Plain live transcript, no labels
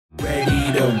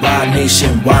Ready to ride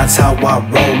nationwide's how I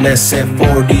roll. Let's set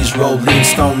 40's, Rolling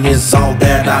Stone is all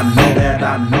that I know.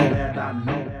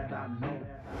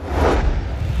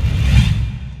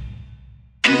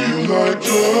 Do you like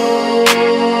drugs?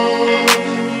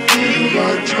 Do you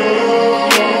like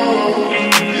drugs?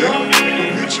 Yeah,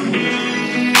 me too.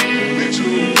 Me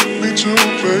too, me too,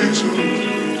 baby.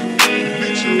 Me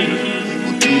too.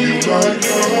 Well, do you like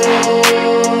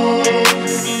drugs?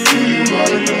 Do you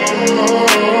like drugs?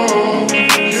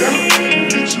 Yeah,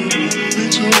 me too,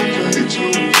 baby.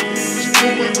 So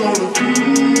what we gonna do?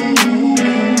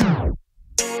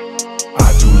 I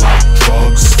do like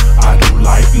drugs, I do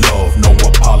like love. No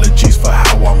apologies for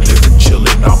how I'm living,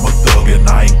 chillin'. I'm a thug and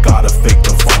I ain't gotta fake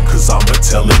the fun, cause I'ma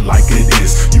tell it like it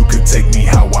is. You can take me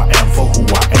how I am, for who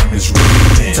I am is really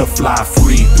meant to fly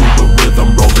free through the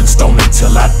rhythm, rolling stone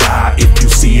until I die. If you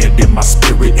see it in my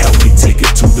spirit, help me take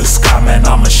it to the sky. Man,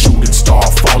 I'm a shooting star,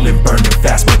 falling, burning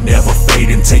fast but never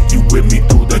fading. Take you with me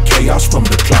through the chaos, from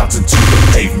the clouds into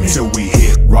the pavement, till we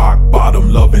hit rock bottom.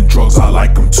 Loving drugs, I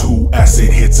like them too.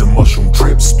 Acid hits and mushroom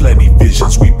trips, plenty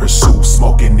visions we pursue.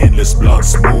 Smoking endless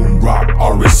blunts, moon rock,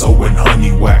 RSO and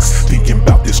honey wax. Thinking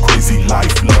about this crazy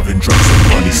life, loving drugs and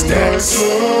money stacks. Do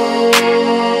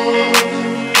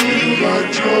you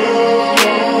like drugs?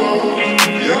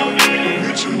 Yeah,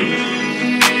 me too.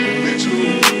 Me too,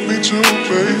 me too,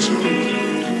 baby.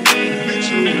 Me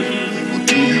too. Well,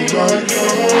 do you like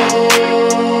drugs?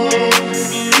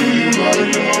 Do you like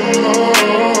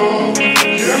drugs?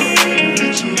 Yeah, me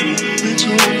too,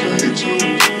 baby.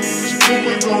 So what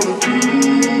we gonna do?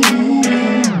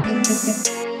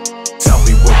 Tell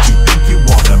me what you think you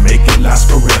wanna make it last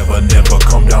forever. Never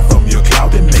come down from your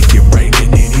cloud and make it rain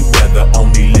in any weather.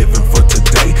 Only living for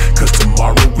today, cause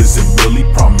tomorrow isn't really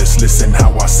promised. Listen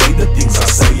how I say the things I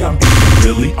say, I'm being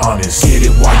really honest. Get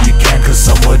it while you can, cause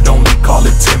some would only call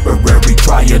it temporary.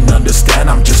 Try and understand,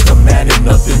 I'm just a man and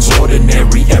nothing's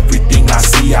ordinary. Everything I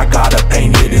see, I gotta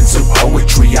paint it into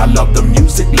poetry. I love the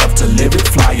music, love to live it,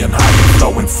 flying high and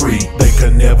flowing free. They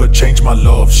could never change my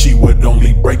love, she would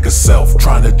only break herself.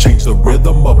 Trying to change the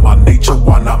rhythm of my nature,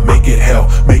 why not make it hell?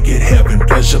 Make it heaven,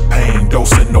 pleasure, pain,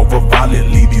 dosing over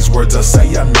violently. These words I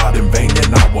say are not in vain,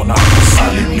 and I will not go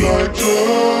silently. Like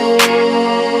drugs.